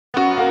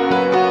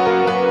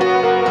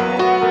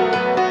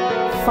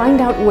Find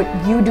out what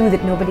you do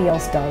that nobody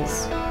else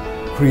does.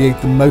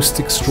 Create the most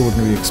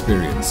extraordinary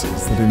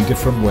experiences that in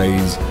different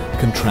ways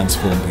can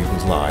transform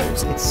people's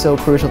lives. It's so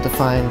crucial to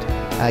find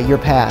your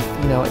path,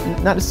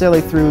 not necessarily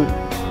through,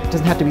 it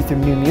doesn't have to be through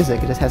new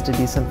music, it just has to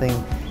be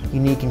something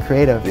unique and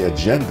creative. The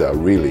agenda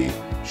really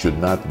should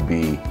not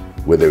be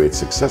whether it's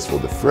successful.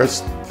 The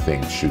first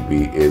thing should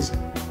be is,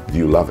 do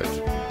you love it?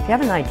 If you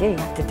have an idea, you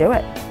have to do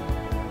it.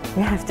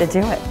 You have to do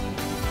it.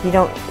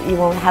 You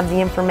won't have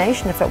the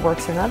information if it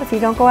works or not if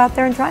you don't go out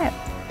there and try it.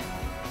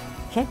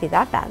 It can't be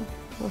that bad.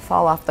 You'll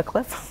fall off the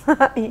cliff.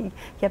 You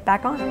get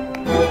back on.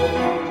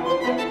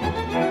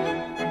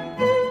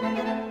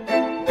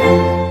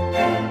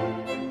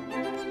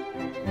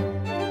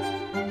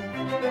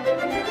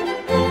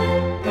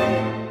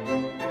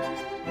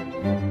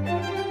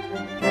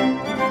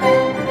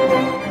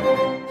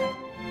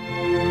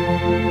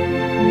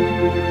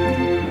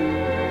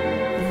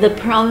 The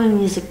Perlman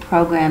Music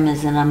Program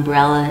is an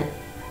umbrella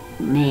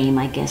name,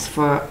 I guess,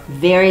 for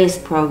various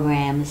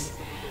programs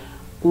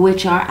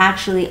which are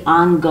actually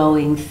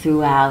ongoing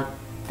throughout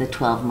the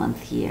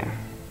 12-month year.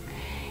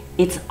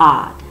 It's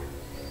odd.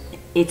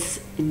 It's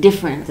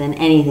different than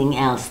anything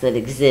else that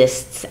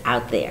exists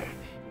out there.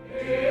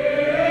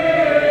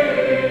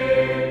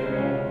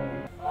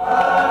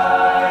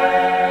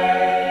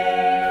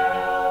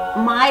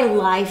 My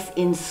life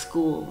in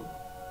school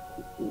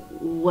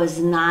was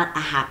not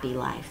a happy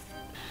life.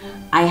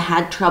 I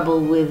had trouble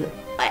with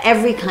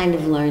every kind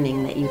of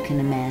learning that you can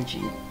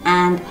imagine.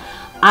 And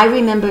I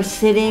remember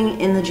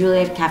sitting in the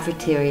Juilliard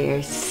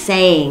cafeteria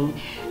saying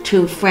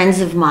to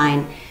friends of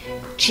mine,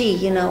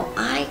 gee,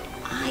 I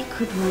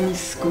could run a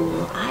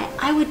school.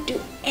 I would do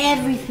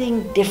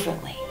everything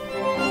differently.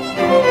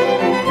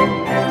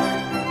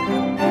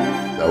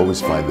 I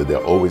always find that there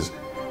are always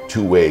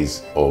two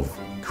ways of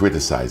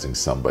criticizing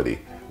somebody.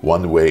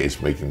 One way is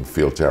making them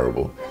feel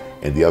terrible,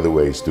 and the other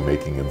way is to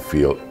making them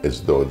feel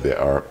as though they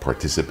are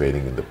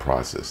participating in the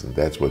process. And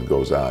that's what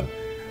goes on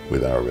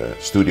with our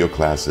studio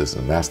classes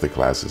and master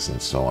classes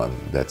and so on.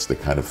 That's the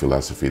kind of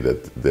philosophy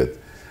that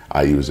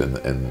I use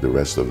and the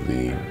rest of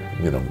the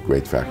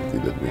great faculty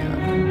that we have.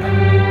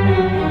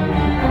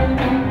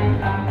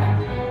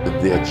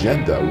 The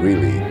agenda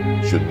really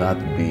should not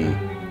be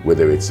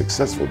whether it's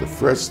successful. The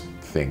first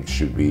thing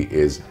should be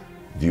is,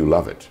 do you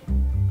love it?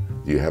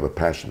 Do you have a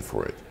passion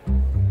for it?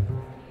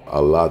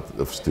 A lot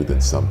of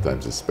students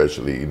sometimes,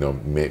 especially,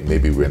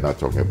 maybe we're not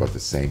talking about the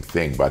same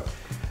thing, but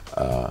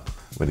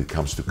when it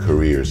comes to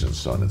careers and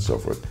so on and so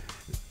forth,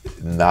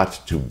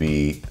 not to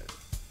be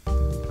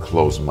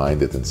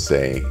close-minded and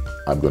saying,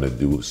 I'm going to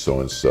do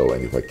so-and-so,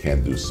 and if I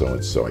can't do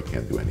so-and-so, I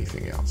can't do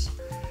anything else.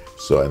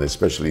 So, and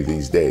especially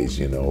these days,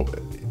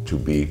 to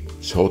be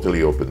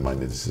totally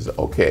open-minded and says,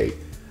 okay,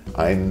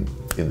 I'm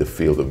in the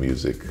field of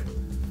music.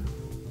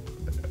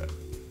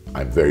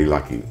 I'm very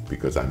lucky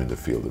because I'm in the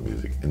field of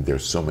music, and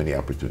there's so many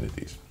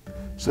opportunities.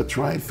 So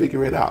try and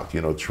figure it out,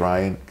 try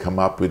and come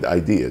up with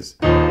ideas.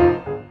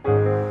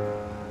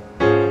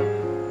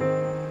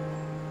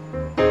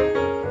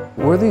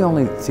 We're the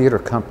only theater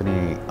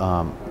company,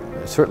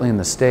 certainly in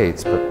the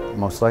States, but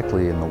most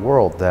likely in the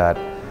world, that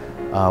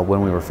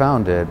when we were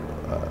founded,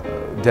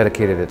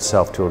 dedicated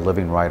itself to a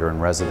living writer in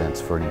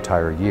residence for an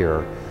entire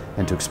year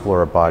and to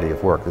explore a body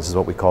of work. This is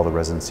what we call the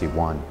Residency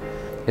 1.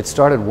 It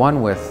started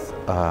with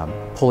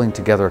pulling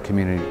together a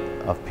community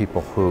of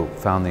people who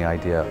found the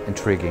idea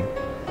intriguing.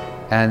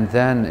 And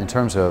then in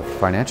terms of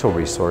financial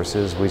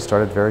resources, we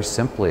started very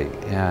simply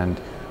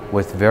and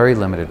with very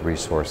limited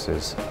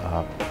resources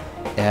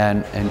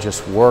and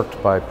just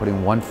worked by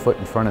putting one foot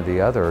in front of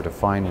the other to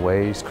find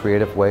ways,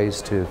 creative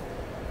ways to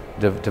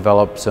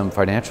develop some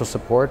financial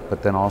support,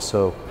 but then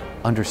also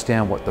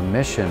understand what the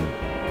mission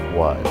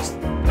was.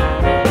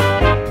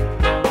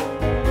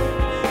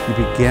 You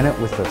begin it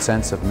with a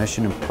sense of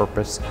mission and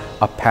purpose,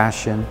 a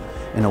passion,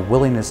 and a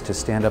willingness to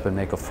stand up and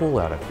make a fool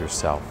out of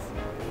yourself.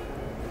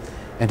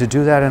 And to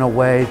do that in a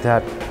way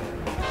that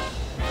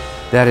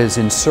is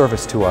in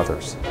service to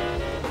others.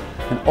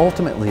 And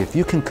ultimately, if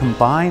you can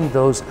combine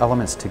those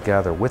elements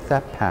together with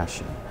that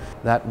passion,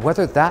 that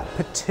whether that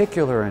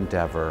particular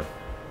endeavor,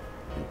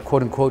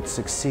 quote unquote,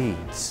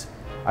 succeeds,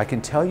 I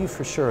can tell you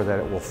for sure that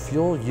it will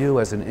fuel you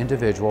as an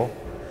individual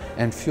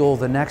and fuel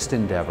the next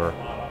endeavor.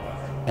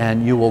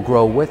 And you will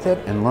grow with it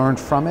and learn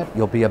from it.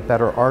 You'll be a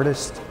better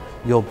artist.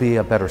 You'll be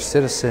a better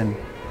citizen.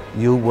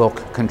 You will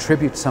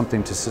contribute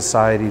something to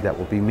society that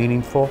will be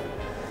meaningful.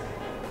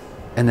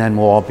 And then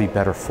we'll all be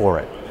better for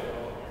it.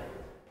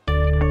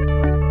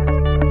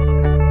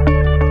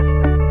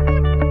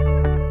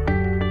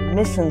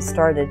 Mission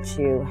started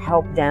to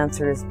help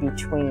dancers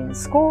between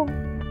school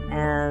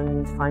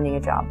and finding a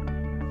job.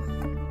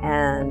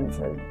 And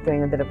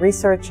doing a bit of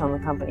research on the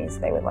companies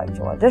they would like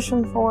to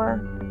audition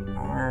for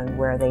and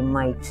where they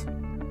might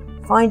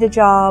find a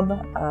job.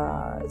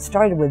 It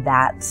started with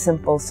that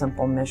simple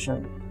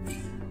mission.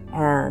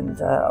 And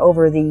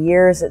over the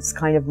years, it's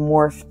kind of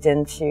morphed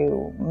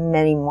into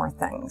many more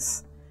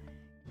things.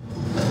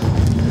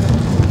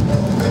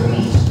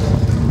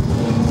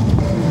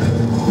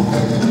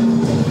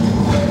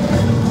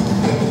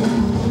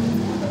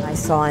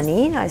 saw a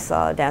need. I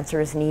saw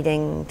dancers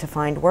needing to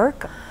find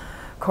work,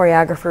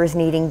 choreographers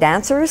needing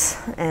dancers,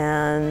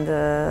 and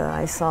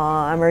I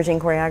saw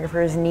emerging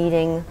choreographers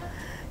needing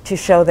to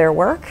show their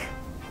work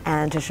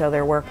and to show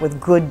their work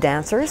with good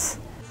dancers.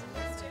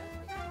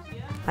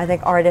 I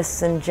think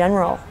artists in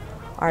general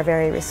are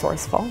very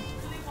resourceful,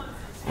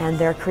 and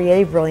they're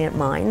creative, brilliant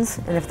minds,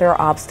 and if there are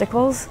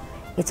obstacles,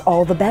 it's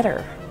all the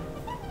better.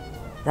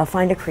 They'll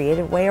find a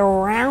creative way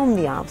around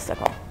the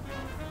obstacle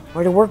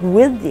or to work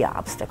with the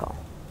obstacle.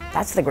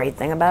 That's the great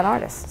thing about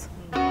artists.